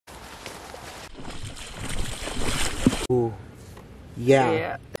Ooh.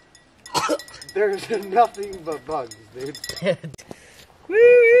 Yeah. There's nothing but bugs, dude.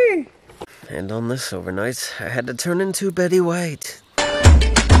 Woo-wee. And on this overnight, I had to turn into Betty White.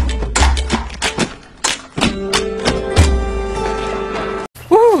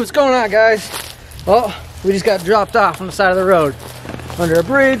 Woo! What's going on, guys? Well, we just got dropped off on the side of the road under a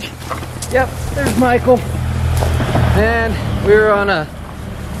bridge. Yep, there's Michael. And we were on a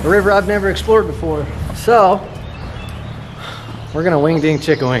river I've never explored before. So, we're gonna wing ding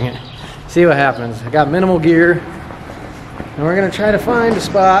chicken wing it. See what happens. I got minimal gear. And we're gonna try to find a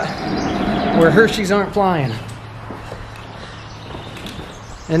spot where Hershey's aren't flying.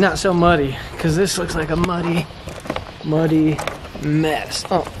 And not so muddy, because this looks like a muddy mess.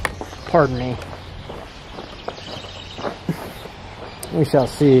 Oh, pardon me. We shall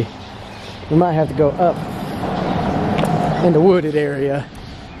see. We might have to go up in the wooded area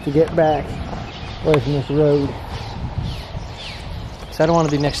to get back away from this road. So I don't want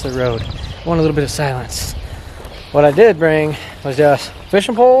to be next to the road. I want a little bit of silence. What I did bring was just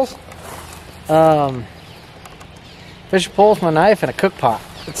fishing poles, my knife, and a cook pot.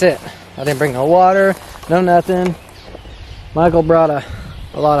 That's it. I didn't bring no water, no nothing. Michael brought a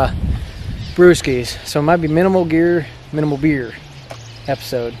lot of brewskis, so it might be minimal gear, minimal beer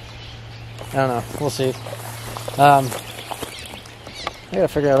episode. I don't know. We'll see. I gotta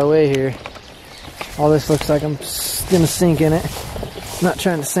figure out a way here. All this looks like I'm gonna sink in it. I'm not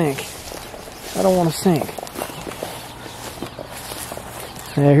trying to sink. I don't want to sink.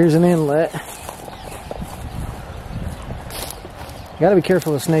 Yeah, here's an inlet. Gotta be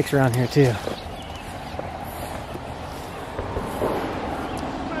careful of snakes around here too.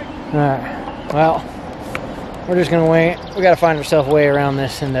 Alright, well, we're just gonna wait. We gotta find ourselves a way around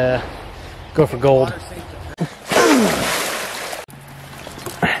this and go for gold.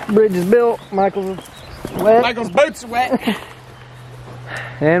 Bridge is built. Michael's wet. Michael's boots are wet.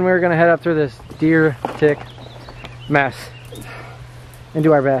 And we're gonna head up through this deer tick mess and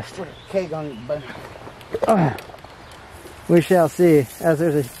do our best. Put a keg on your butt. We shall see, as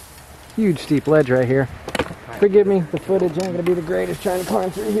there's a huge steep ledge right here. Forgive me, the footage ain't gonna be the greatest trying to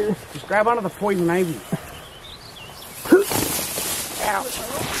climb through here. Just grab onto the poison ivy. Ouch.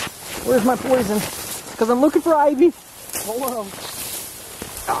 Where's my poison? Because I'm looking for ivy. Hold on.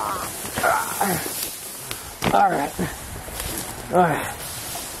 Alright. Alright.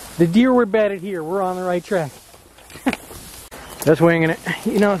 The deer were bedded here. We're on the right track. Just winging it.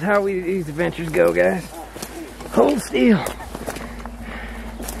 You know how these adventures go, guys. Hold still.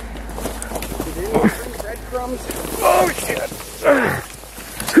 Oh shit!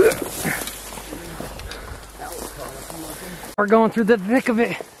 We're going through the thick of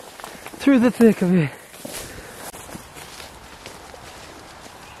it. Through the thick of it.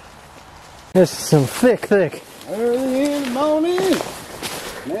 This is some thick. Early in the morning,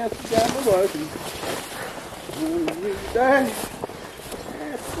 Nancy got me working.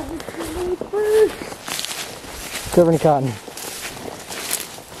 Covered in cotton.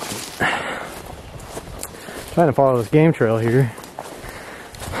 Trying to follow this game trail here.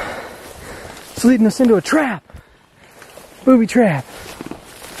 It's leading us into a trap. Booby trap.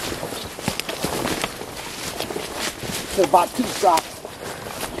 So about 2 socks.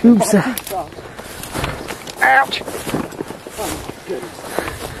 Tube socks. Ouch. Oh my goodness.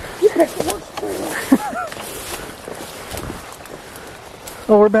 You picked the worst trail.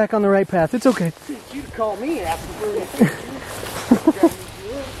 Oh, we're back on the right path. It's okay. You'd call me after we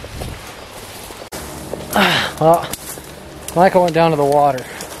Well, Michael went down to the water.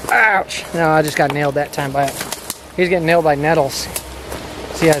 Ouch. No, I just got nailed that time by it. He's getting nailed by nettles.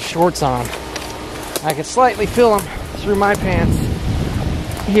 See, he has shorts on. I could slightly feel them through my pants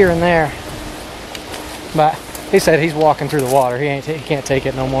here and there. But he said he's walking through the water. He can't take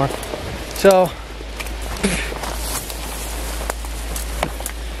it no more. So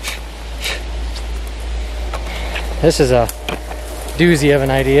this is a doozy of an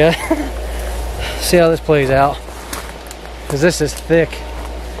idea. See how this plays out. Because this is thick.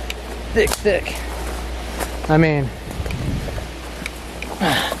 Thick. I mean,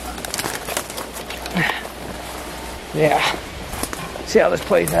 yeah. See how this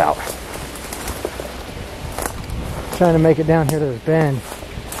plays out. Trying to make it down here to this bend.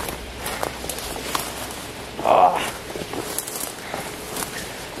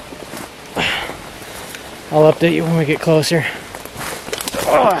 I'll update you when we get closer.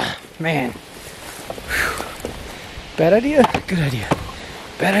 Oh, man. Whew. Bad idea? Good idea.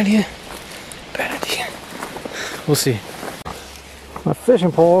 Bad idea? Bad idea. We'll see. My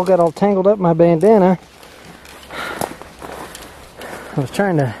fishing pole got all tangled up in my bandana. I was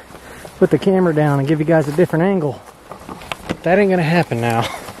trying to put the camera down and give you guys a different angle. that ain't gonna happen now.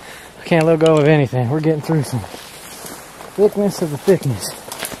 I can't let go of anything. We're getting through some thickness of the thickness.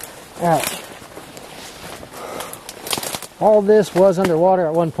 Ouch. All this was underwater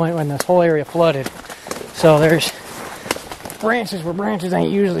at one point when this whole area flooded. So there's branches where branches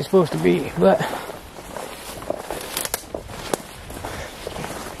ain't usually supposed to be, but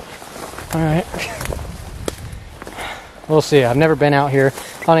alright. We'll see. I've never been out here.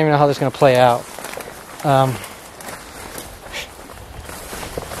 I don't even know how this is going to play out.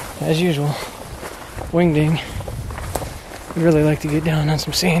 As usual, wingding. I'd really like to get down on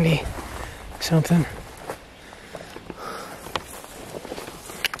some sandy something.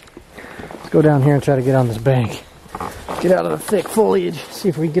 Let's go down here and try to get on this bank. Get out of the thick foliage. See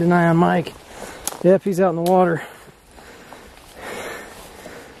if we can get an eye on Mike. Yep, he's out in the water.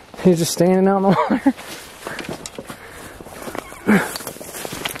 He's just standing out in the water.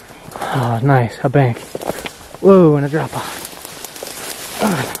 Oh, nice. A bank. Whoa, and a drop off.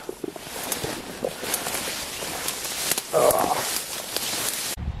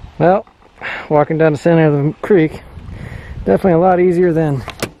 Well, walking down the center of the creek, definitely a lot easier than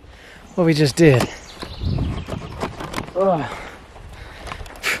what we just did.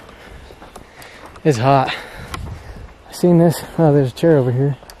 It's hot. I seen this. Oh, there's a chair over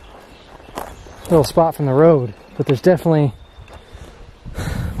here. Little spot from the road, but there's definitely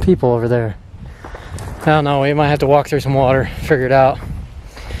people over there. I don't know. We might have to walk through some water, figure it out,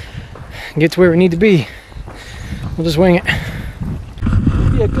 get to where we need to be. We'll just wing it.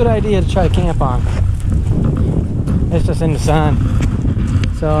 It'd be a good idea to try to camp on. It's just in the sun.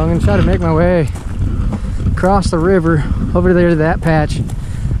 So I'm gonna try to make my way across the river over there to that patch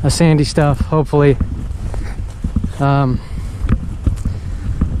of sandy stuff. Hopefully,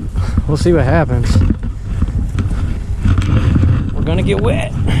 we'll see what happens. We're gonna get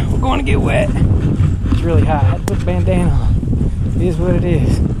wet. We're gonna get wet. It's really hot. I had to put a bandana on. It is what it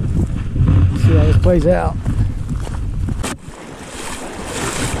is. Let's see how this plays out.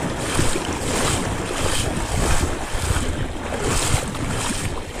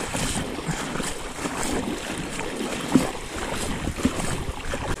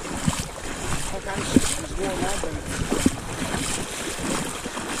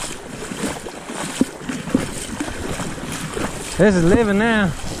 This is living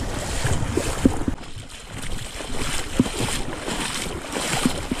now.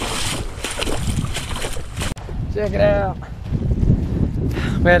 Check it out.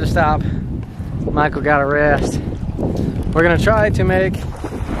 We had to stop. Michael got a rest. We're gonna try to make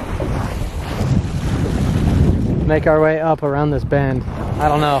our way up around this bend. I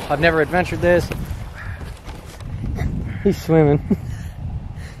don't know. I've never adventured this. He's swimming.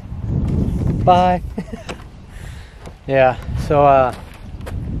 Bye. Yeah, so I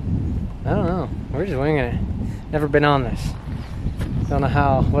don't know. We're just winging it. Never been on this. Don't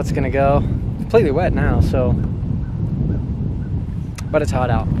know what's gonna go. Completely wet now, so, but it's hot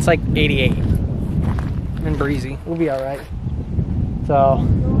out. It's like 88 and breezy. We'll be all right. So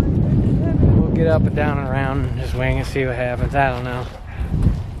we'll get up and down and around and just wing and see what happens. I don't know.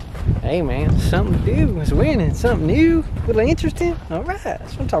 Hey man, something to do. It's winning. Something new, a little interesting. All right,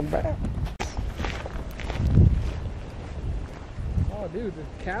 that's what I'm talking about. Dude, the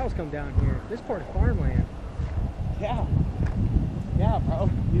cows come down here. This part of farmland. Yeah. Yeah, bro.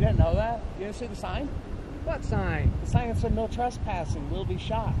 You didn't know that? You didn't see the sign? What sign? The sign that said no trespassing, will be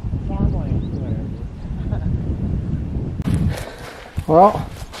shot. Farmland. Well,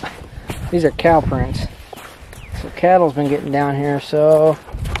 these are cow prints. So cattle's been getting down here, so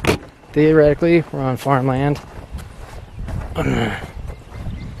theoretically we're on farmland.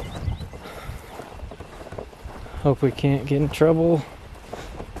 Hope we can't get in trouble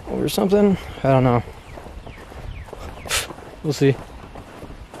over something. I don't know. We'll see.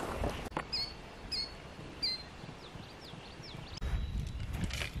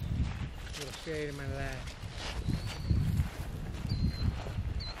 Little shade in my lap.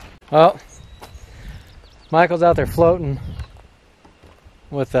 Well, Michael's out there floating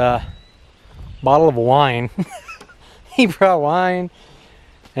with a bottle of wine. He brought wine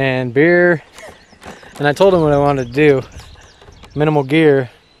and beer, and I told him what I wanted to do. Minimal gear.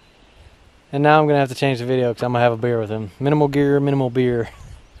 And now I'm gonna have to change the video because I'm gonna have a beer with him. Minimal gear, minimal beer.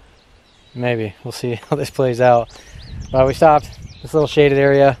 Maybe. We'll see how this plays out. But we stopped this little shaded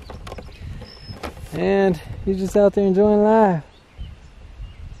area, and he's just out there enjoying life.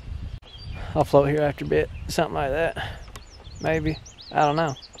 I'll float here after a bit. Something like that. Maybe. I don't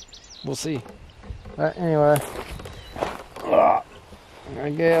know. We'll see. But anyway, I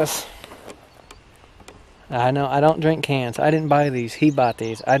guess. I know I don't drink cans. I didn't buy these. He bought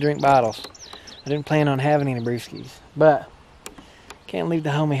these. I drink bottles. I didn't plan on having any brewskis, but Can't leave the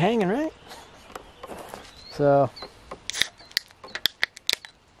homie hanging, right? So,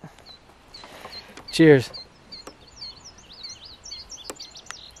 cheers.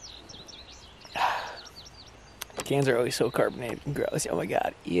 Cans are always so carbonated and gross. Oh my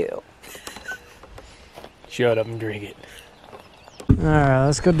god, ew. Shut up and drink it. Alright,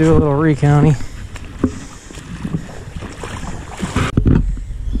 let's go do a little recounting.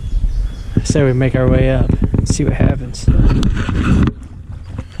 I say we make our way up and see what happens.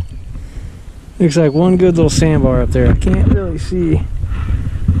 Looks like one good little sandbar up there. I can't really see,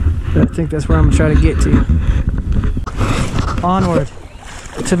 but I think that's where I'm gonna try to get to. Onward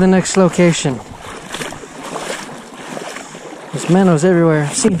to the next location. There's minnows everywhere.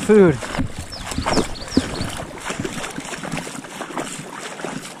 I've seen food.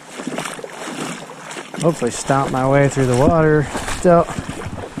 Hopefully stomp my way through the water. Still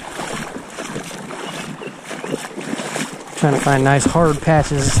trying to find nice hard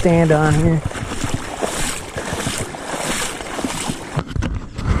patches to stand on here.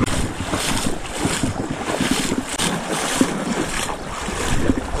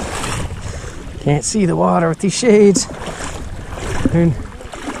 Can't see the water with these shades.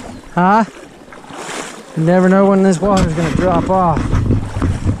 Huh? You never know when this water's gonna drop off.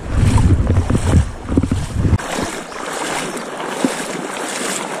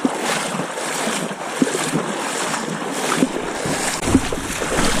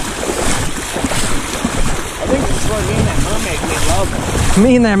 I think this is what me and that mermaid made love.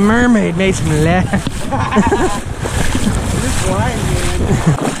 Me and that mermaid made some laugh. This blind man.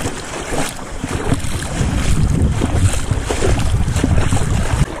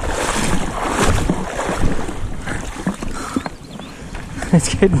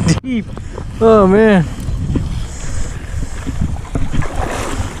 It's getting deep. Oh man.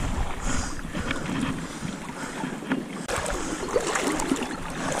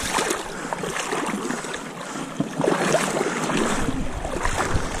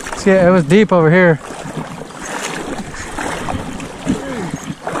 Yeah, it was deep over here.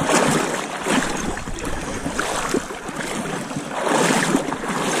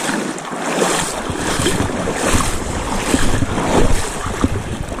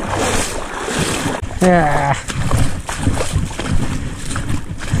 Yeah.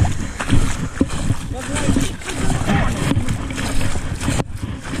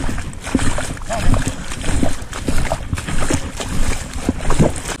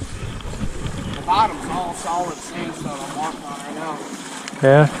 The bottom's all solid sandstone I'm walking on right now.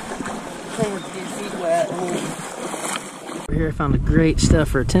 Yeah. Thing with your feet wet. Over here I found the great stuff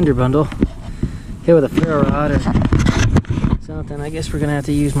for a tinder bundle. Hit with a ferro rod or something. I guess we're gonna have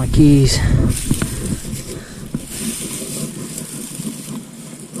to use my keys.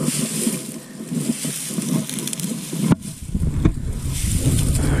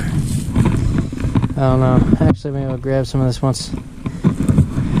 I don't know. Actually, maybe I'll grab some of this once.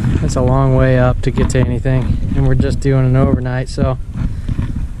 It's a long way up to get to anything, and we're just doing an overnight, so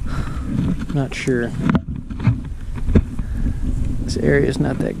not sure. This area is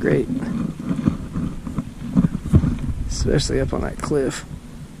not that great, especially up on that cliff.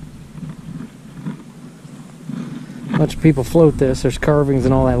 A bunch of people float this. There's carvings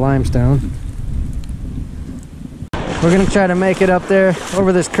and all that limestone. We're gonna try to make it up there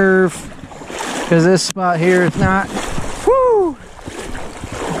over this curve, because this spot here is not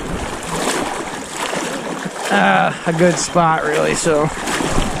a good spot really, so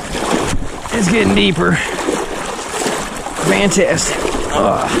it's getting deeper. Fantastic.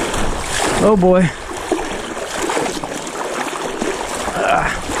 Oh boy.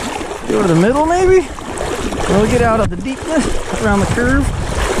 Go to the middle maybe? We'll get out of the deepness around the curve.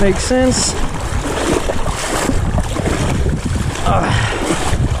 Makes sense.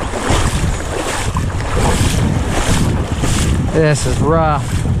 This is rough,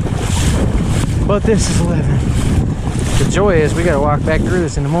 but this is living. The joy is we gotta walk back through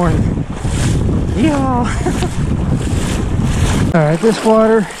this in the morning. Yeah. All right, this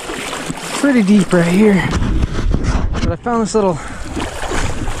water pretty deep right here, but I found this little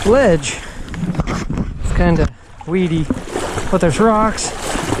ledge. It's kind of weedy, but there's rocks.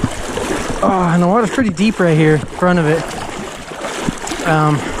 Oh, and the water's pretty deep right here in front of it.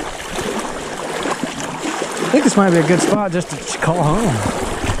 I think this might be a good spot just to call home.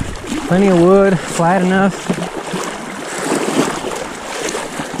 Plenty of wood, flat enough.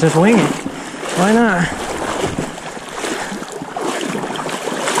 Just wing it. Why not?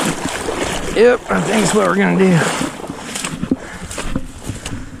 Yep, I think that's what we're gonna do.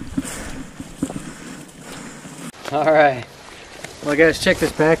 All right. Well, guys, check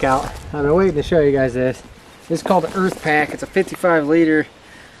this back out. I've been waiting to show you guys this. This is called the Earth Pack. It's a 55 liter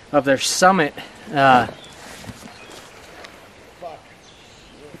of their Summit.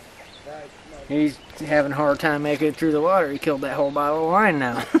 He's having a hard time making it through the water. He killed that whole bottle of wine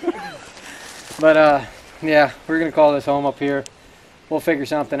now. But yeah, we're gonna call this home up here. We'll figure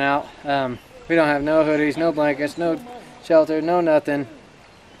something out. We don't have no hoodies, no blankets, no shelter, no nothing.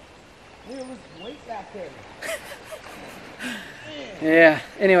 Yeah,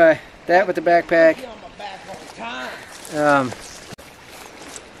 anyway, that with the backpack.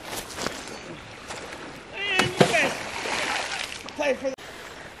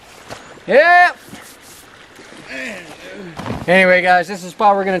 Yeah. Anyway, guys, this is the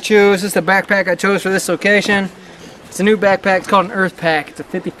spot we're gonna choose. This is the backpack I chose for this location. It's a new backpack. It's called an Earth Pack. It's a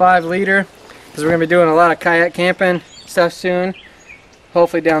 55 liter because we're gonna be doing a lot of kayak camping stuff soon.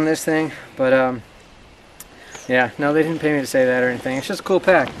 Hopefully down this thing, but yeah, no, they didn't pay me to say that or anything. It's just a cool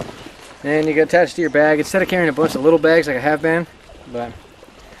pack. And you can attach it to your bag instead of carrying a bunch of little bags like I have been. But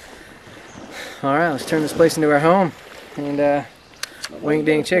all right, let's turn this place into our home. And wing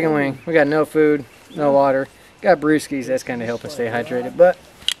ding chicken wing. We got no food, no water. Got brewskis. That's kind of helping stay hydrated. But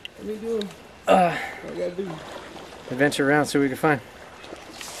adventure around, see what we can find.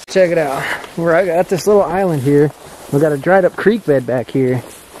 Check it out. Where I got this little island here. We got a dried up creek bed back here.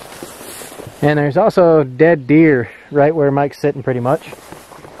 And there's also dead deer right where Mike's sitting pretty much.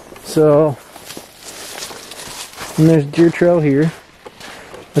 So, and there's a deer trail here.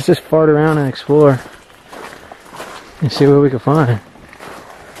 Let's just fart around and explore and see what we can find.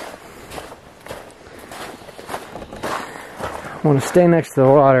 I want to stay next to the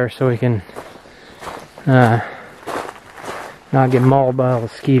water so we can not get mauled by all the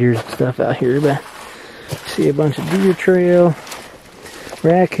skeeters and stuff out here. But see a bunch of deer trail,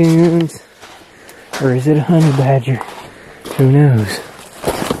 raccoons, or is it a honey badger? Who knows?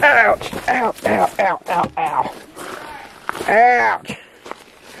 Ouch! Ow! Ow! Ow! Ow! Ow! Ouch!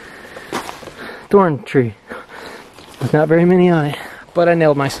 Thorn tree. There's not very many on it, but I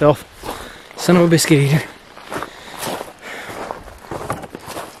nailed myself. Son of a biscuit eater.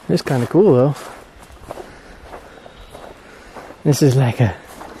 This is kind of cool though. This is like a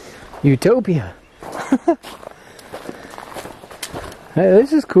utopia. Hey,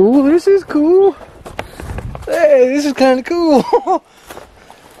 this is cool. This is cool. Hey, this is kind of cool.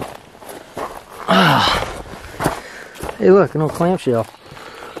 Hey, look, an old clamshell.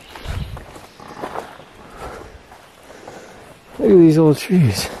 Look at these old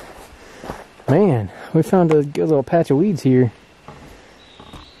trees. Man, we found a good little patch of weeds here.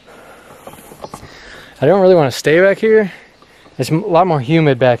 I don't really want to stay back here. It's a lot more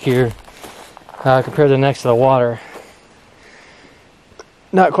humid back here compared to next to the water.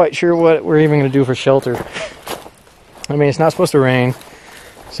 Not quite sure what we're even going to do for shelter. I mean, it's not supposed to rain,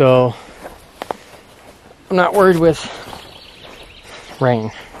 so I'm not worried with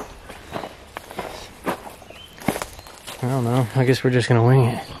rain. I don't know. I guess we're just going to wing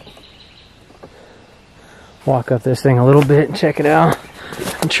it. Walk up this thing a little bit and check it out.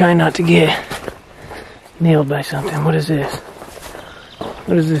 And try not to get nailed by something. What is this?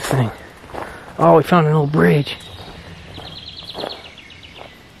 What is this thing? Oh, we found an old bridge.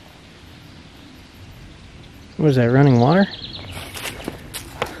 What is that, running water?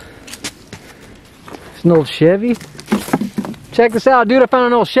 It's an old Chevy. Check this out, dude. I found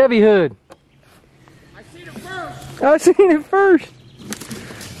an old Chevy hood. I seen it first. I seen it first.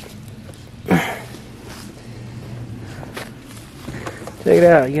 Check it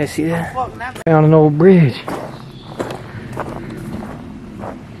out. You guys see that? Found an old bridge.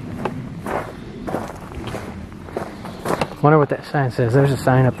 Wonder what that sign says. There's a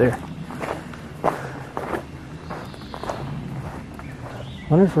sign up there.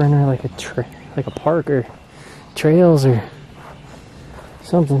 Wonder if we're in there like a park or trails or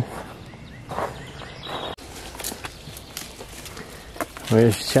something.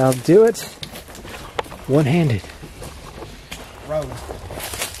 We shall do it. One-handed. Road.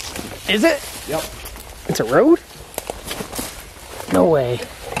 Is it? Yep. It's a road? No way.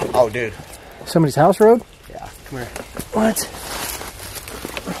 Oh, dude. Somebody's house road? Yeah. Come here. What?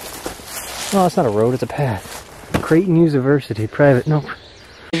 No, it's not a road. It's a path. Creighton University, private. Nope.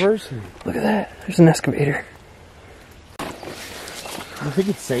 University. Look at that. There's an excavator. You think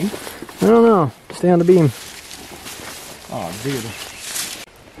it's safe? I don't know. Stay on the beam. Oh, dude.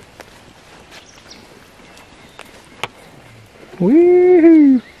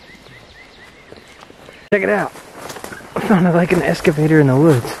 Woohoo! Check it out. I found like an excavator in the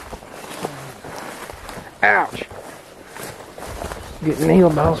woods. Ouch! Getting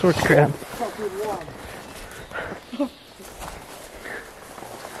nailed by all sorts of crap.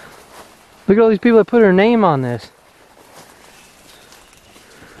 Look at all these people that put their name on this.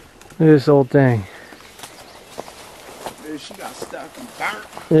 Look at this old thing. Dude, she got stuck and burnt.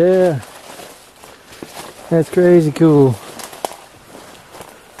 Yeah. That's crazy cool.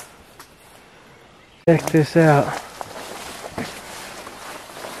 Check this out.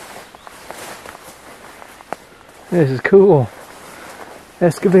 This is cool.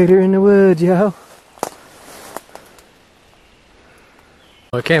 Excavator in the woods, yo.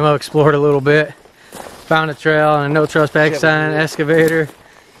 I came up, explored a little bit, found a trail and a no trespass sign, excavator,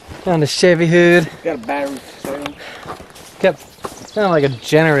 found a Chevy hood. Got a battery for sale. Kept sounded like a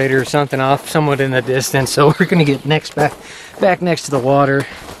generator or something off somewhat in the distance, so we're gonna get back next to the water.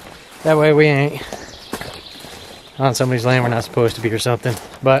 That way we ain't on somebody's land we're not supposed to be or something.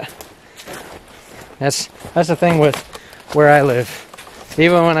 But that's the thing with where I live.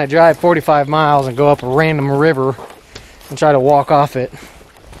 Even when I drive 45 miles and go up a random river and try to walk off it,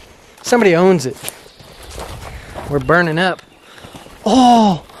 somebody owns it. We're burning up.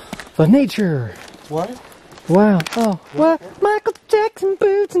 Oh, the nature. What? Wow. Oh, what? Michael Jackson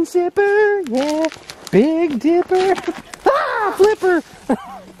boots and zipper. Yeah. Big Dipper. Ah, flipper.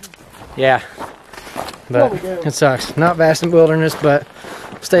 Yeah. But it sucks. Not vast in wilderness, but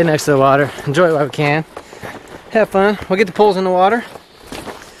stay next to the water. Enjoy it while we can. Have fun. We'll get the poles in the water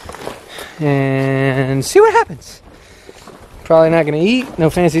and see what happens. Probably not gonna eat. No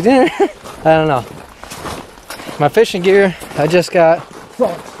fancy dinner. I don't know. My fishing gear, I just got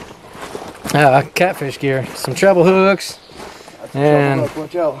catfish gear, some treble hooks, and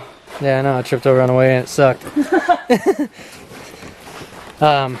watch out. yeah, I know I tripped over on the way and it sucked.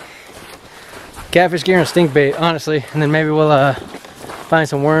 Catfish gear and stink bait, honestly, and then maybe we'll find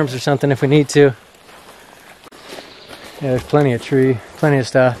some worms or something if we need to. Yeah, there's plenty of tree, plenty of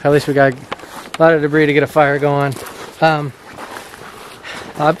stuff. At least we got a lot of debris to get a fire going.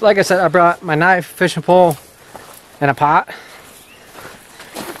 Like I said, I brought my knife, fishing pole, and a pot.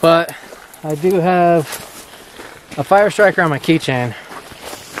 But I do have a fire striker on my keychain.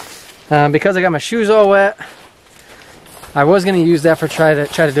 Because I got my shoes all wet, I was going to use that for try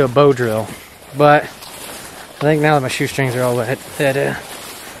to do a bow drill. But I think now that my shoestrings are all wet, that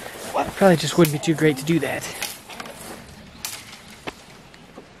probably just wouldn't be too great to do that.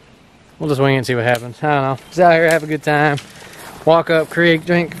 We'll just wing it and see what happens. I don't know. Just out here, have a good time. Walk up creek,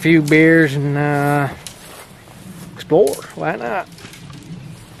 drink a few beers, and explore. Why not?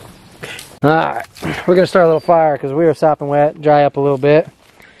 Alright, we're going to start a little fire because we were sopping wet, dry up a little bit.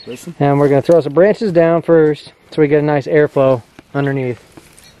 Listen. And we're going to throw some branches down first so we get a nice airflow underneath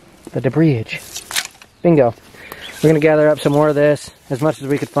the debris. Bingo. We're going to gather up some more of this, as much as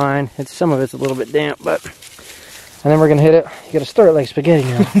we could find. Some of it's a little bit damp, but... And then we're going to hit it. You got to stir it like spaghetti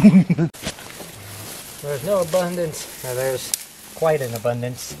now. There's no abundance, or there's quite an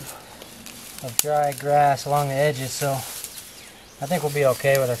abundance of dry grass along the edges, so I think we'll be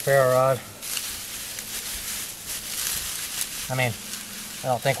okay with our ferro rod. I mean, I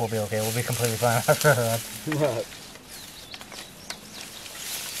don't think we'll be okay. We'll be completely fine with our ferro rod.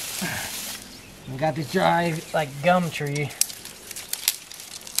 We got this dry, like, gum tree.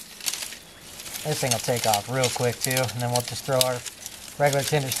 This thing will take off real quick too, and then we'll just throw our regular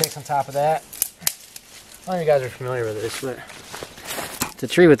tinder sticks on top of that. All you guys are familiar with this, but it's a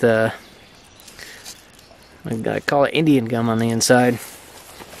tree with a, I call it Indian gum on the inside.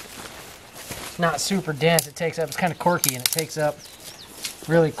 It's not super dense. It takes up. It's kind of corky, and it takes up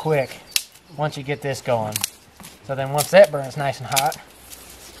really quick once you get this going. So then once that burns nice and hot,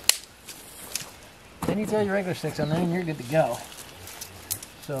 then you throw your regular sticks on there, and you're good to go.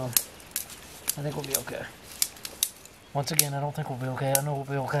 So I think we'll be okay. Once again, I don't think we'll be okay. I know we'll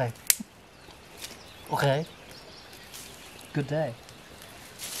be okay. Okay. Good day.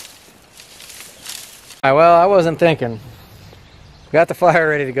 Alright, well, I wasn't thinking. Got the fire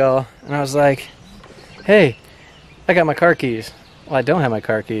ready to go, and I was like, hey, I got my car keys. Well, I don't have my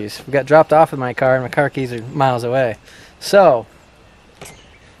car keys. We got dropped off with my car, and my car keys are miles away. So,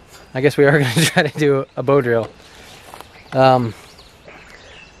 I guess we are going to try to do a bow drill.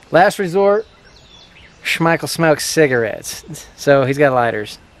 Last resort, Schmeichel smokes cigarettes, so he's got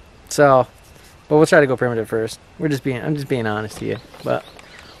lighters. So, but we'll try to go primitive first. I'm just being honest to you, but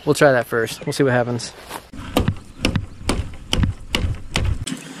we'll try that first. We'll see what happens.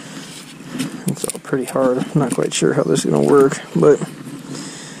 It's all pretty hard. I'm not quite sure how this is gonna work, but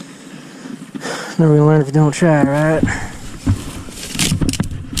never gonna learn if you don't try, right?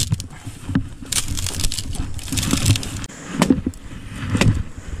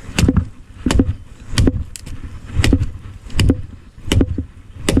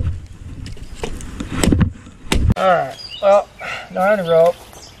 Alright, well, darn the rope.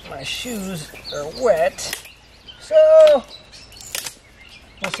 my shoes are wet. So,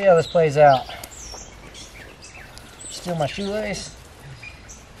 we'll see how this plays out. Steal my shoelace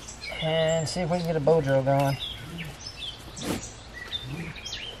and see if we can get a bow drill going.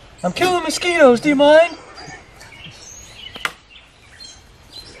 I'm killing mosquitoes, do you mind?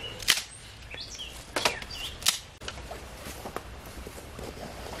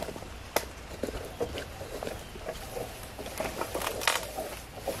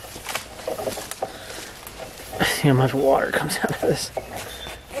 See how much water comes out of this.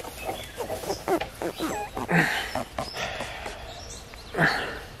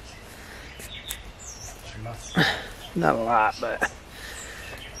 Not a lot, but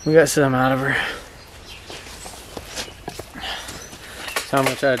we got some out of her. So I'm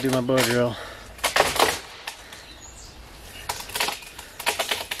gonna try to do my bow drill.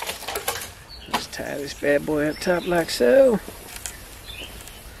 Just tie this bad boy up top like so.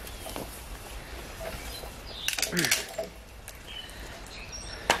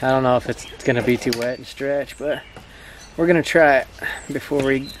 I don't know if it's gonna be too wet and stretch, but we're gonna try it before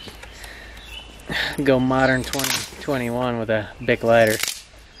we go modern 2021 with a Bic lighter.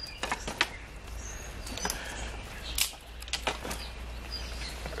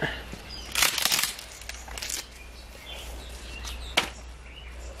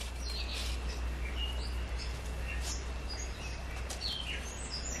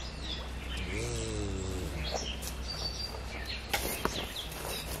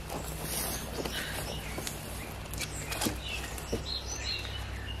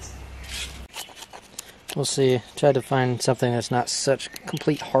 We'll see. Try to find something that's not such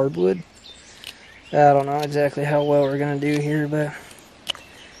complete hardwood. I don't know exactly how well we're going to do here, but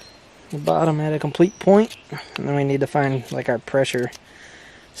the bottom had a complete point, and then we need to find like our pressure,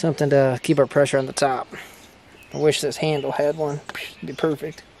 something to keep our pressure on the top. I wish this handle had one. It'd be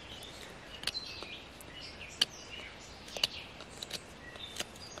perfect.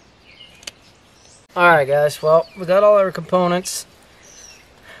 Alright guys, well, we got all our components.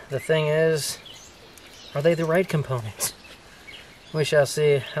 The thing is, are they the right components? We shall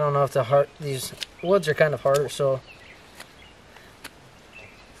see. I don't know if these woods are kind of harder, so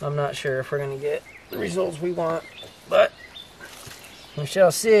I'm not sure if we're going to get the results we want, but we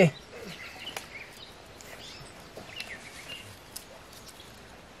shall see.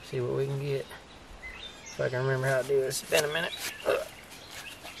 See what we can get. If I can remember how to do this. It's been a minute.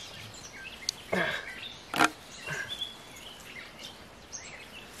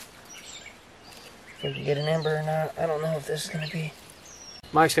 If we can get an ember or not, I don't know if this is going to be.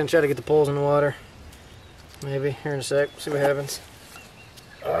 Mike's going to try to get the poles in the water. Maybe here in a sec. See what happens.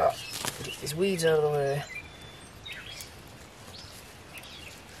 Get these weeds out of the way.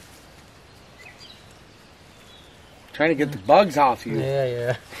 Trying to get the bugs off you.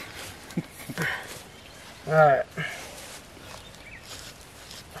 Yeah. Alright.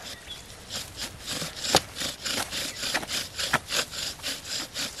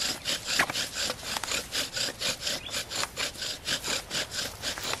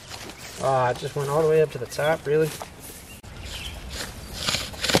 Oh, it just went all the way up to the top, really?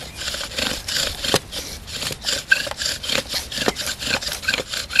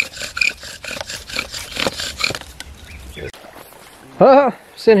 Oh,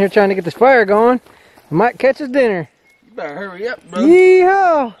 sitting here trying to get this fire going. I might catch his dinner. You better hurry up, bro.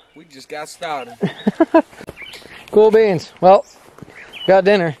 Yeehaw! We just got started. Cool beans. Well, got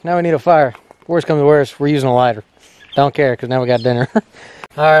dinner. Now we need a fire. Worst comes to worst, we're using a lighter. Don't care, because now we got dinner.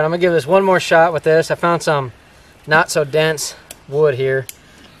 Alright, I'm going to give this one more shot with this. I found some not so dense wood here.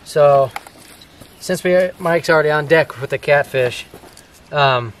 So, since Mike's already on deck with the catfish,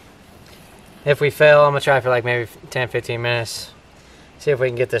 if we fail, I'm going to try for like maybe 10-15 minutes. See if we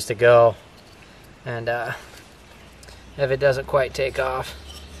can get this to go. And if it doesn't quite take off,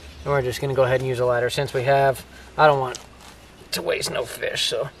 then we're just going to go ahead and use a lighter. Since we have, I don't want to waste no fish.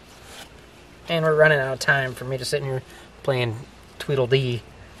 So, and we're running out of time for me to sit in here playing Tweedledee,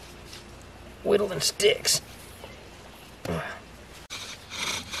 whittling sticks.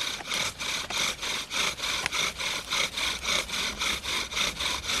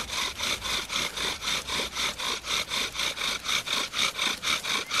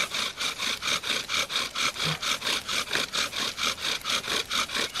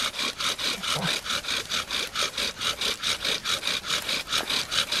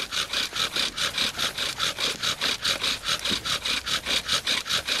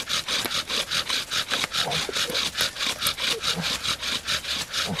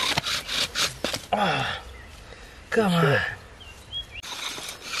 Come on.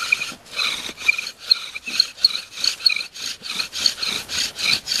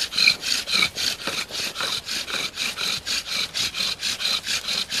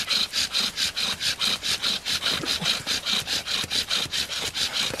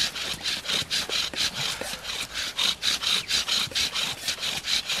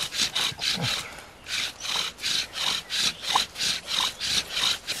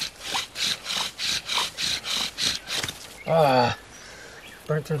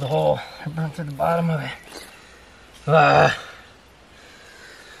 Burnt through the hole. I burnt through the bottom of it.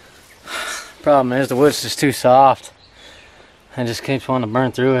 Problem is the wood's just too soft. I just keeps wanting to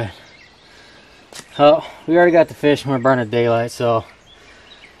burn through it. Oh, we already got the fish and we're burning daylight, so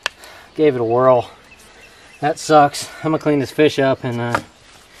gave it a whirl. That sucks. I'm gonna clean this fish up and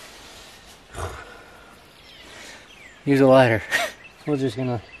use a lighter. We're just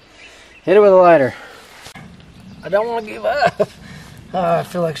gonna hit it with a lighter. I don't want to give up. I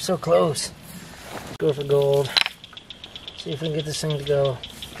feel like so close. Go for gold. See if we can get this thing to go.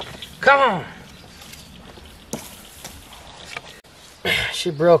 Come on! She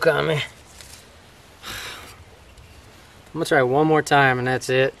broke on me. I'm gonna try one more time and that's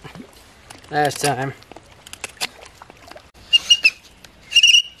it. Last time.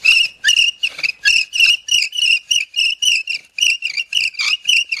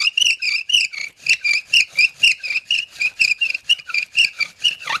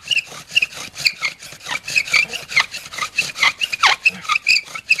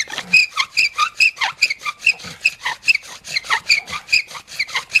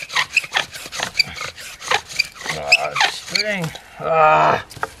 String.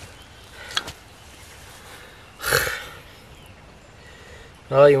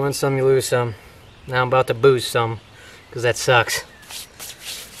 Well, you win some, you lose some. Now I'm about to boost some, because that sucks.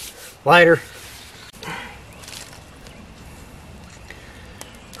 Lighter.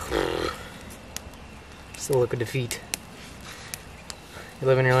 Still look of defeat. You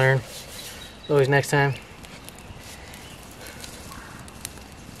live and you learn. Always next time.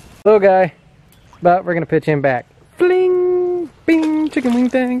 Little guy. But we're gonna pitch him back. Fling! Bing! Chicken wing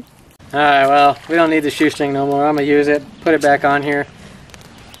thing. Alright, well, we don't need the shoestring no more. I'm gonna use it, put it back on here.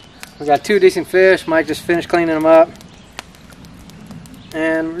 We got 2 decent fish. Mike just finished cleaning them up.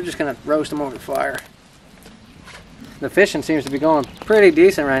 And we're just gonna roast them over the fire. The fishing seems to be going pretty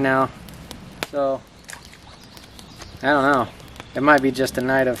decent right now. So, I don't know. It might be just a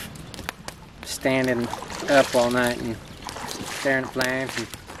night of standing up all night and staring at flames and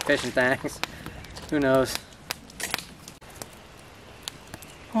fishing things. Who knows?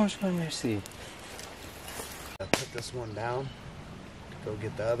 Oh, let me see. I put this one down to go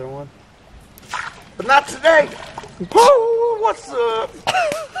get the other one. But not today! Oh, what's up?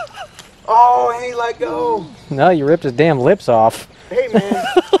 Oh, and he let go. No, you ripped his damn lips off. Hey, man.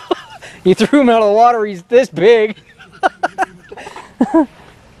 You threw him out of the water, he's this big.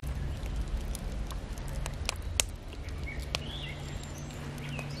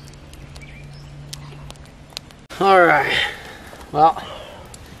 Alright, well,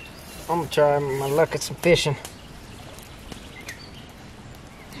 I'm gonna try my luck at some fishing.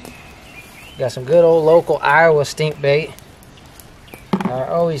 Got some good old local Iowa stink bait. I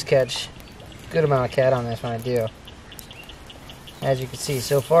always catch a good amount of cat on this when I do. As you can see,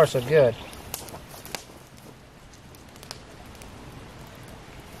 so far so good.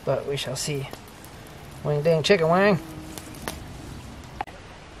 But we shall see. Wing ding chicken wing.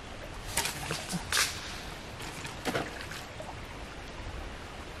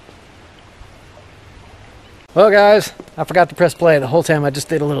 Well guys, I forgot to press play the whole time. I just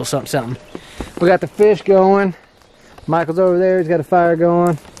did a little something. We got the fish going. Michael's over there, he's got a fire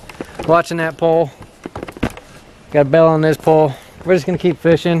going. Watching that pole. Got a bell on this pole. We're just gonna keep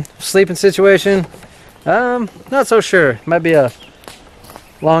fishing. Sleeping situation, not so sure. Might be a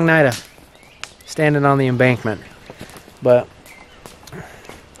long night of standing on the embankment. But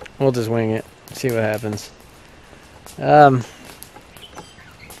we'll just wing it, see what happens. I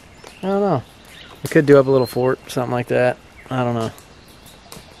don't know. We could do up a little fort, something like that. I don't know.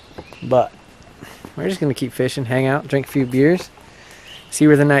 But we're just gonna keep fishing, hang out, drink a few beers, see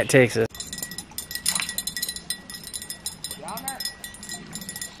where the night takes us.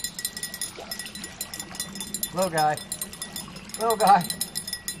 Little guy. Little guy.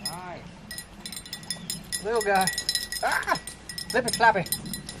 Nice. Little guy. Ah! Flippy floppy.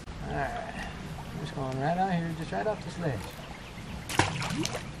 Alright. I'm just going right out here, just right off this ledge.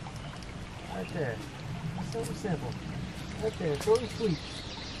 Right there. So simple. Right there. Short and sweet.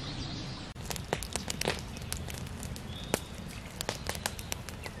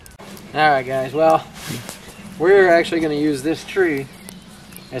 Alright guys, well, we're actually going to use this tree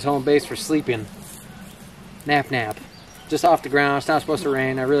as home base for sleeping. Nap. Just off the ground. It's not supposed to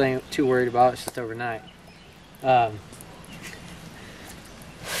rain. I really ain't too worried about it. It's just overnight. Are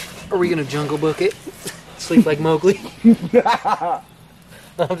we going to jungle book it? Sleep like Mowgli?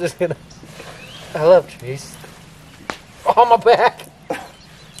 I'm just going to... I love trees. Oh, my back! I'm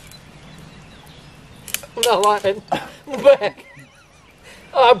not lying. My back.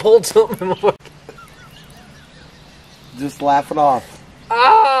 Oh, I pulled something in my back. Just laugh it off.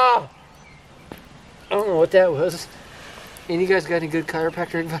 Ah! I don't know what that was. And you guys got any good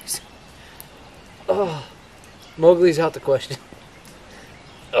chiropractor advice? Oh, Mowgli's out the question.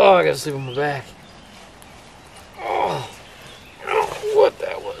 Oh, I gotta sleep on my back. Oh, I don't know what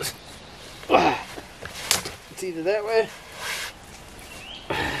that was. It's either that way.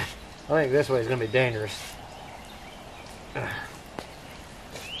 I think this way is gonna be dangerous. I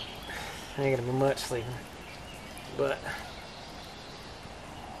ain't gonna be much sleeping, but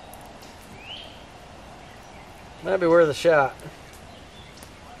might be worth a shot.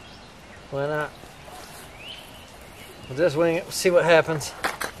 Why not? We'll just wing it, see what happens.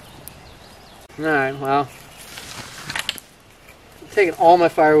 Alright, well, I'm taking all my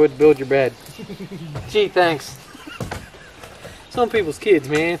firewood to build your bed. Gee, thanks. Some people's kids,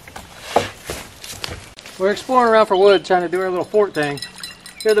 man. We're exploring around for wood, trying to do our little fort thing.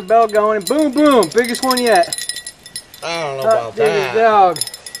 Hear the bell going, and boom, boom, biggest one yet. I don't know about biggest that. dog.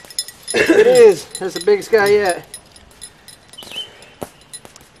 It is. That's the biggest guy yet.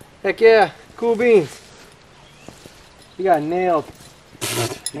 Heck yeah, cool beans. You got nailed.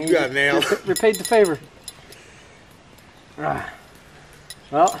 You got nailed. Repaid the favor.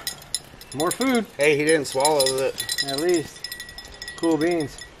 Well, more food. Hey, he didn't swallow it. At least. Cool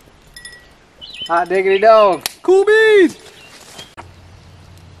beans. Hot diggity dog. Cool beans!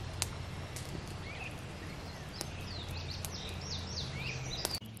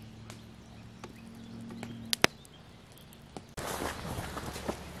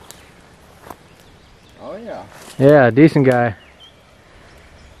 Oh, yeah. Yeah, decent guy.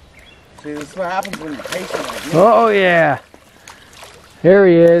 See, this is what happens when you're patient like me. Oh, yeah. There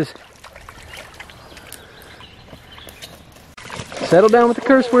he is. Settle down with the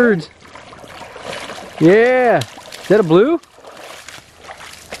curse words. Yeah. Is that a blue?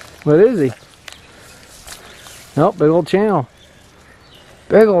 What is he? Oh, big old channel.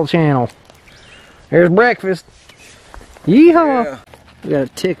 Big old channel. There's breakfast. Yeehaw. Yeah. We got a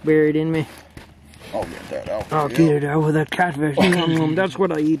tick buried in me. I'll get that out. I'll get it out with a catfish. That's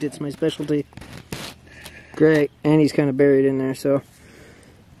what I eat. It's my specialty. Great. And he's kind of buried in there, so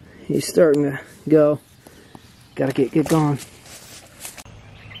he's starting to go. Gotta get going.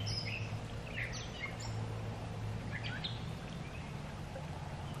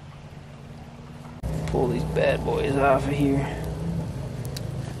 Pull these bad boys off of here.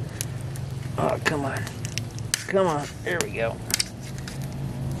 Oh, come on. Come on. There we go.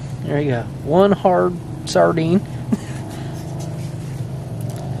 There you go. One hard sardine.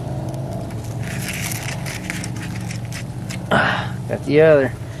 Got the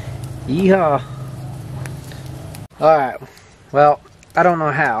other. Yeehaw. Alright. Well, I don't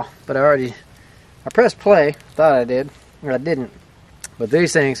know how, but I pressed play. Thought I did. Or I didn't. But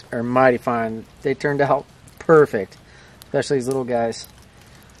these things are mighty fine. They turned out perfect. Especially these little guys.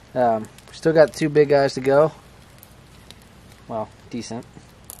 Still got 2 big guys to go. Well, decent.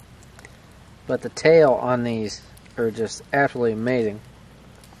 But the tail on these are just absolutely amazing.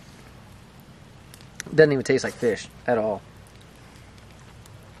 Doesn't even taste like fish at all.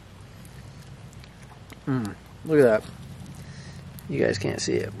 Look at that. You guys can't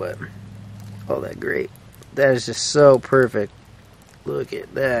see it, but oh, that great. That is just so perfect. Look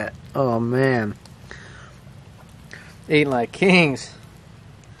at that. Oh man. Eating like kings.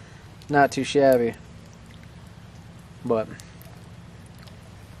 Not too shabby. But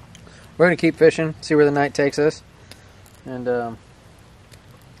we're going to keep fishing, see where the night takes us, and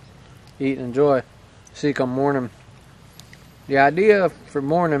eat and enjoy. See come morning. The idea for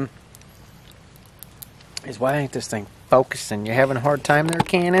morning is, why ain't this thing focusing? You having a hard time there,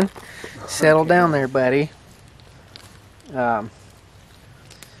 Cannon? Settle down there, buddy.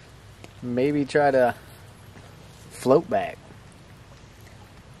 Maybe try to float back.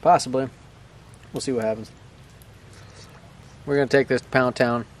 Possibly. We'll see what happens. We're going to take this to Pound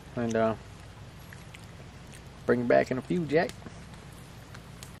Town and bring it back in a few, Jack.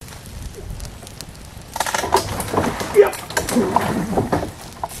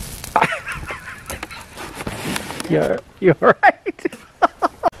 Yep. You alright?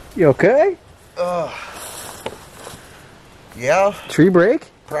 You okay? Yeah. Tree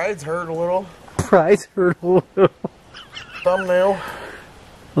break? Pride's hurt a little. Pride's hurt a little. Thumbnail.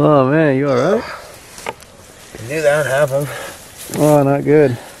 Oh man, you alright? I knew that would happen. Oh, not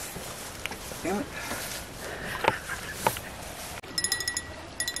good. Damn it.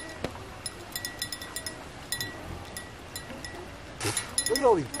 Look at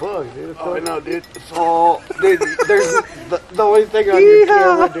all these bugs, dude. Oh, I know, dude. It's all... Dude, there's... The only thing on your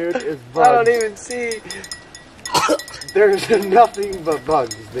camera, dude, is bugs. I don't even see. There's nothing but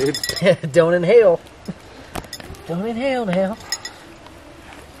bugs, dude. Don't inhale. don't inhale now.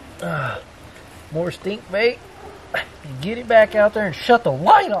 More stink bait. Get it back out there and shut the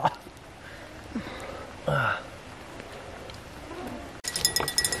light off.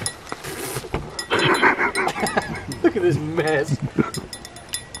 Look at this mess.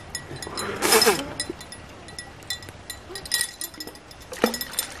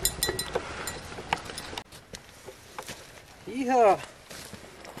 Yeehaw.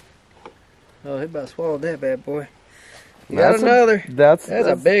 Oh, he about swallowed that bad boy. You got another. That's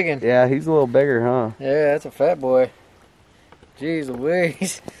a big one. Yeah, he's a little bigger, huh? Yeah, that's a fat boy. Jeez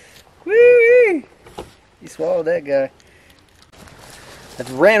Louise. Woo-wee. He swallowed that guy. I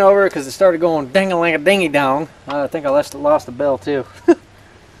ran over because it started going ding-a-ling-a-dingy-dong. I think I lost the bell too.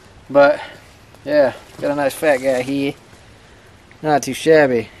 But, yeah, got a nice fat guy here. Not too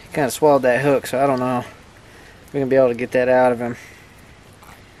shabby. He kind of swallowed that hook, so I don't know if we're going to be able to get that out of him.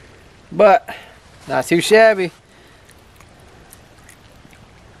 But, not too shabby.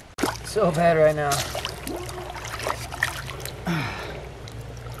 So bad right now.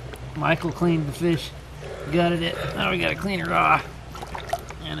 Michael cleaned the fish, gutted it. Now we gotta clean it raw.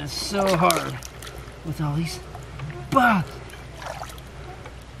 And it's so hard with all these bugs.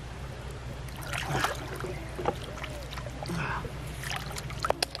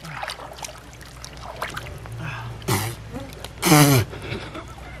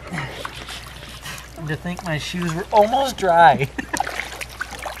 To think my shoes were almost dry.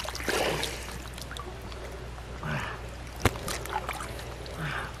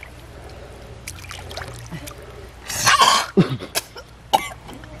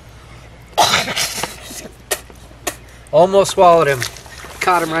 Almost swallowed him.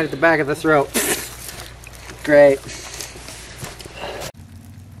 Caught him right at the back of the throat. Great.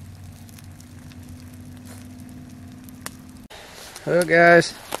 Oh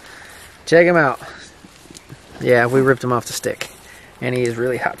guys, check him out. Yeah, we ripped him off the stick. And he is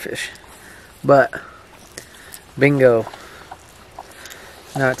really hot fish. But, bingo.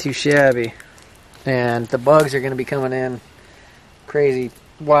 Not too shabby. And the bugs are going to be coming in crazy,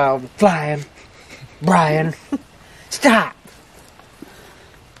 wild, flying. Brian, stop!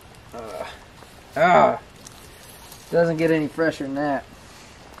 Doesn't get any fresher than that.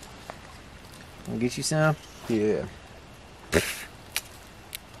 Wanna get you some? Yeah.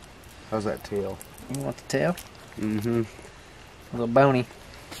 How's that tail? You want the tail? Mm-hmm. A little bony.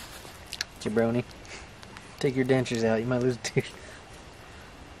 Jabroni. Take your dentures out. You might lose a tooth.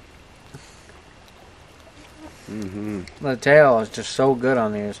 Mm-hmm. The tail is just so good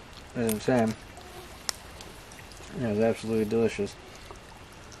on these. It's insane. It was absolutely delicious.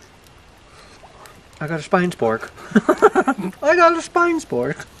 I got a spine spork. I got a spine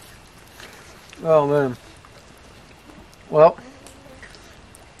spork. Oh man. Well,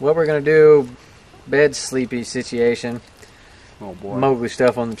 what we're gonna do, bed sleepy situation. Oh boy. Mowgli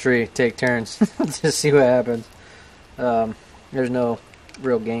stuff on the tree. Take turns. Just see what happens. There's no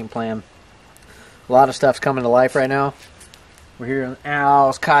real game plan. A lot of stuff's coming to life right now. We're hearing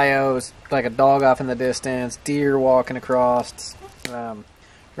owls, coyotes, like a dog off in the distance, deer walking across,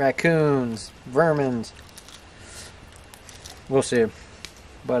 raccoons, vermins. We'll see.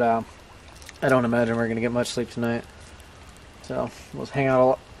 But I don't imagine we're going to get much sleep tonight. So we'll hang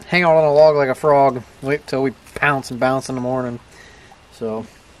out on a log like a frog. Wait till we pounce and bounce in the morning. So,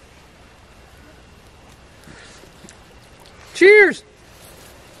 cheers!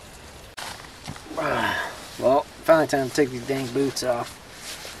 Well, finally time to take these dang boots off.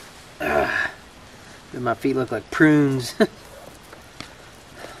 My feet look like prunes.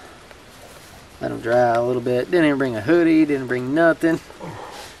 Let them dry out a little bit. Didn't even bring a hoodie, didn't bring nothing.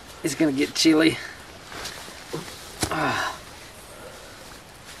 It's gonna get chilly.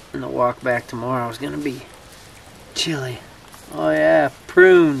 And the walk back tomorrow is gonna be chilly. Oh yeah,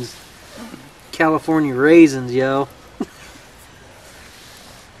 prunes. California raisins, yo.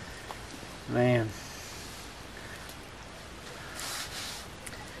 Man.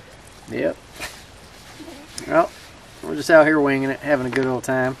 Yep. Well, we're just out here winging it, having a good old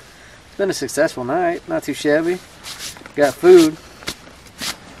time. It's been a successful night, not too shabby. Got food.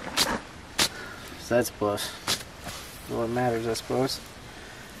 So that's a plus. What matters, I suppose.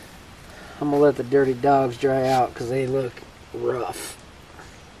 I'm gonna let the dirty dogs dry out because they look rough.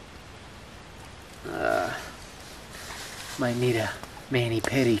 Might need a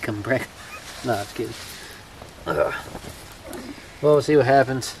mani-pedi come break. No, I'm kidding. Well, we'll see what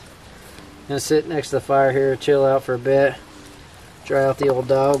happens. Gonna sit next to the fire here, chill out for a bit, dry out the old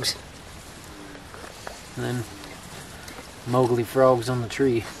dogs, and then Mowgli frogs on the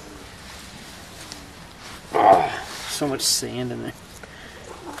tree. Oh, so much sand in there.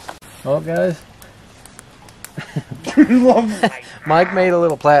 Well, guys, Mike made a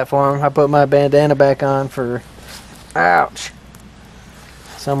little platform. I put my bandana back on for, ouch,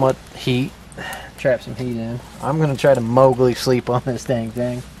 somewhat heat. Trap some heat in. I'm gonna try to Mowgli sleep on this dang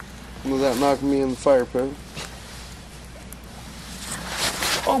thing. Without knocking me in the fire pit.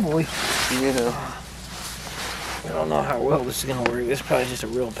 Oh boy. Yeah. I don't know how well this is gonna work. This is probably just a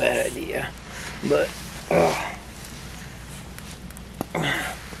real bad idea. But,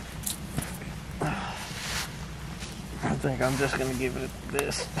 I think I'm just gonna give it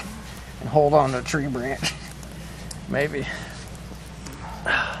this and hold on to a tree branch. Maybe.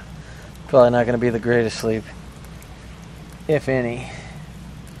 Probably not gonna be the greatest sleep, if any.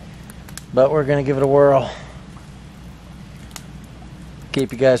 But we're gonna give it a whirl.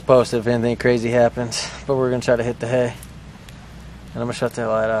 Keep you guys posted if anything crazy happens. But we're gonna try to hit the hay. And I'm gonna shut that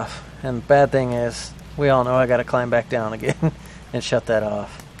light off. And the bad thing is, we all know I gotta climb back down again and shut that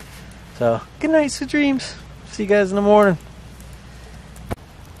off. So, good night, sweet dreams. See you guys in the morning.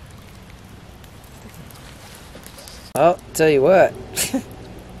 Oh, tell you what.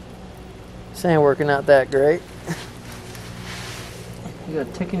 This ain't working out that great. You got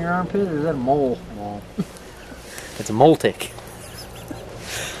a tick in your armpit, or is that a mole? Mole. It's a mole tick.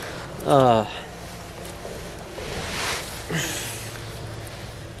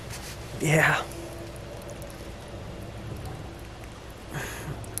 Yeah.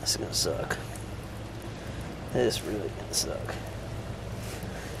 This is gonna suck. This is really gonna suck.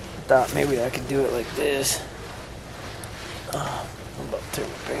 I thought maybe I could do it like this. I'm about to turn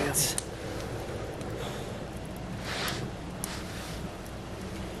my pants.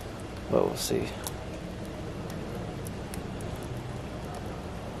 But we'll see.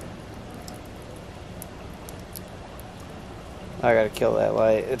 I gotta kill that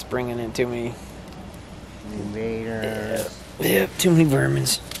light. It's bringing it to me. Invaders. Yep, too many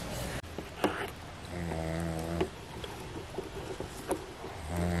vermins.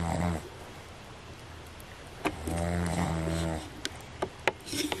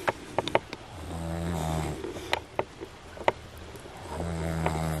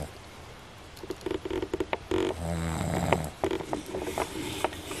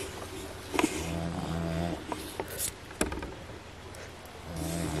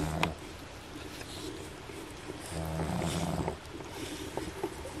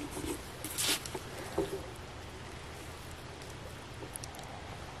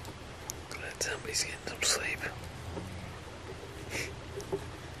 Somebody's getting some sleep.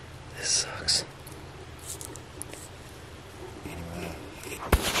 This sucks.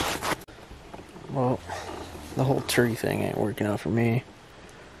 Well, the whole tree thing ain't working out for me.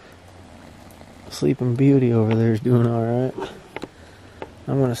 Sleeping Beauty over there is doing alright.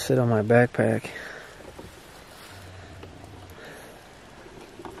 I'm gonna sit on my backpack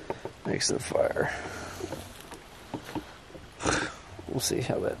next to the fire. We'll see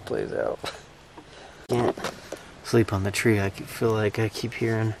how that plays out. Can't sleep on the tree. I feel like I keep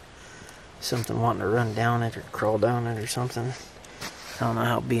hearing something wanting to run down it or crawl down it or something. I don't know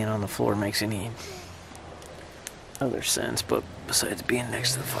how being on the floor makes any other sense, but besides being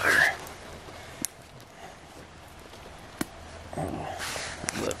next to the fire.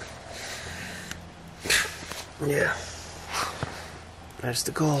 But yeah, that's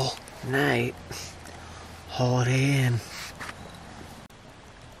the goal. Night. Holiday Inn.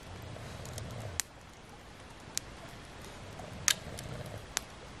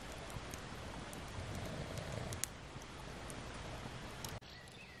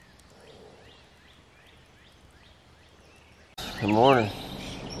 Good morning.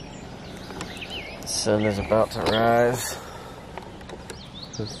 The sun is about to rise.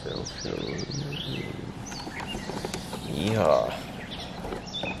 Yeehaw.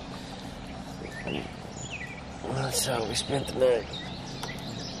 That's how we spent the night.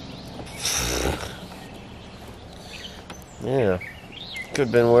 Yeah. Could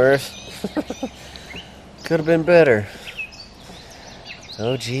have been worse. Could have been better.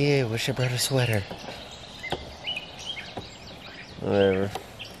 Oh gee, I wish I brought a sweater. Whatever.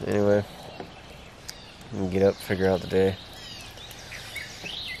 Anyway, I'm gonna get up, figure out the day.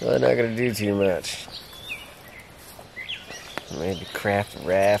 Well, I'm not gonna do too much. Maybe craft a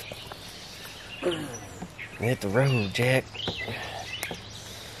raft. Hit the road, Jack.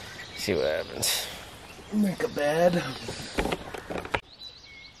 See what happens. Make a bed.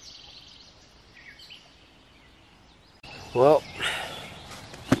 Well,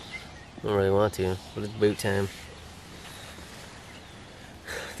 don't really want to, but it's boot time.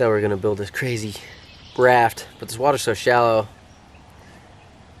 Thought we were gonna build this crazy raft, but this water's so shallow,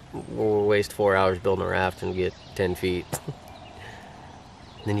 we'll waste 4 hours building a raft and get 10 feet.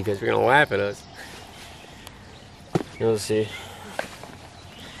 Then you guys are gonna laugh at us. You'll see.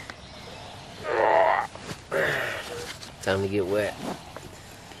 Time to get wet.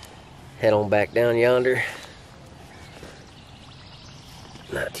 Head on back down yonder.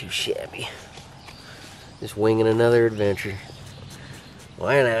 Not too shabby. Just winging another adventure.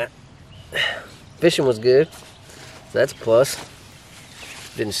 Why not? Fishing was good. So that's a plus.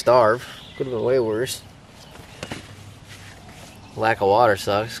 Didn't starve. Could have been way worse. Lack of water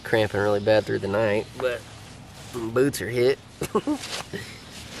sucks. Cramping really bad through the night, but boots are hit.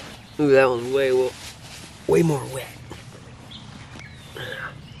 Ooh, that one's way more wet.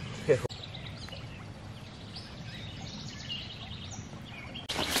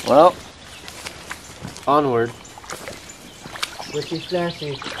 Well, onward. Wishy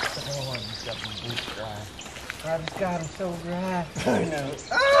splashy. Oh, you got my boots dry. I just got them so dry. I know.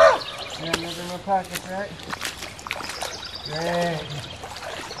 Ah! You got another in my pocket, right? Great.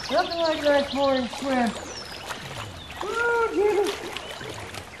 Nothing like a nice morning swim. Woo, Jesus.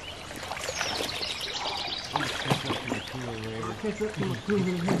 Catch up to the cooler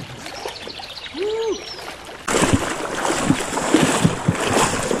here. Woo!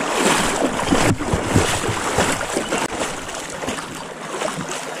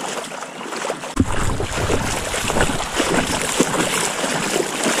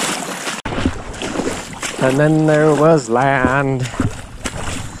 And then there was land.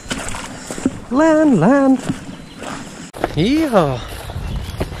 Land. Yeehaw.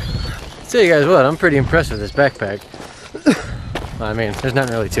 Tell you guys what, I'm pretty impressed with this backpack. I mean, there's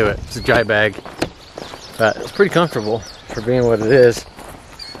nothing really to it. It's a dry bag. But it's pretty comfortable for being what it is.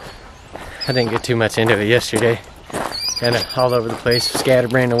 I didn't get too much into it yesterday. Kind of all over the place,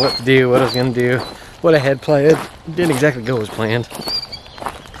 scatterbrained on what to do, what I was going to do, what I had planned. Didn't exactly go as planned.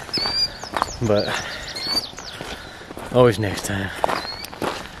 But always next time.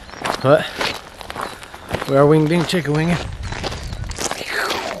 But we are wing ding chicka winging.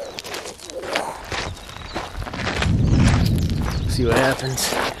 See what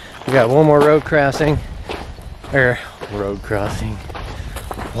happens. We got one more road crossing. Or water crossing.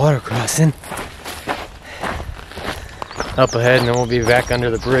 Up ahead, and then we'll be back under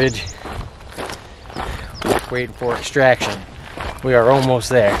the bridge. Waiting for extraction. We are almost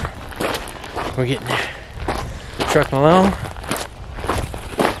there. We're getting there. Trucking along.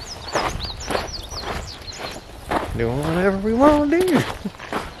 Doing whatever we want to do.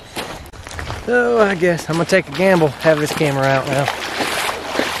 So I guess I'm gonna take a gamble. Have this camera out now. I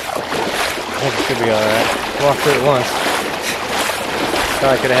think it should be alright. Walk through it once.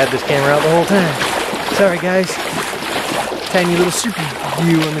 Thought I could have had this camera out the whole time. Sorry guys. Tiny little super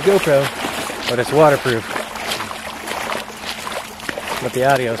view on the GoPro. But it's waterproof. But the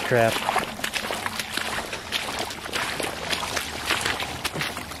audio's crap.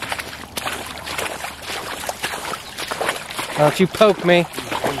 Don't you poke me.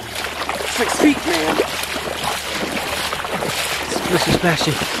 6 feet, man. Splishy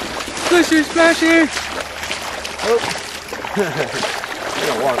splashy. Splishy splashy! Oh. I'm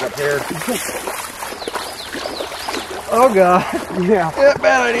gonna walk up here. Oh god. Yeah,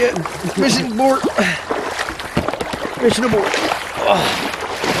 bad idea. Mission abort. Mission abort. Oh.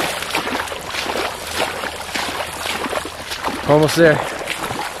 Almost there.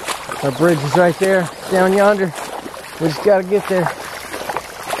 Our bridge is right there, down yonder. We just gotta get there.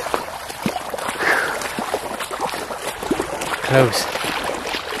 Close.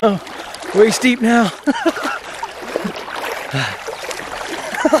 Oh, way steep now.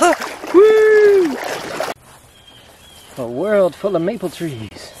 Woo! A world full of maple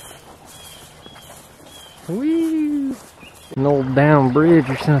trees. Woo! An old down bridge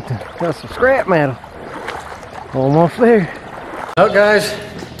or something. Got some scrap metal. Almost there. Oh guys,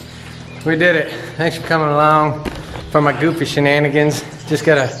 we did it. Thanks for coming along for my goofy shenanigans. Just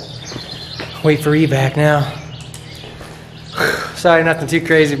gotta wait for evac now. Sorry, nothing too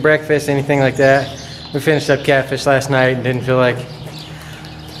crazy, breakfast, anything like that. We finished up catfish last night and didn't feel like,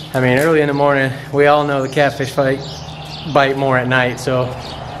 I mean, early in the morning, we all know the catfish bite more at night, so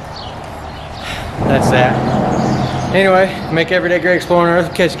that's that. Anyway, make every day great exploring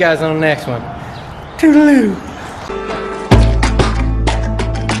Earth. Catch you guys on the next one. Toodaloo!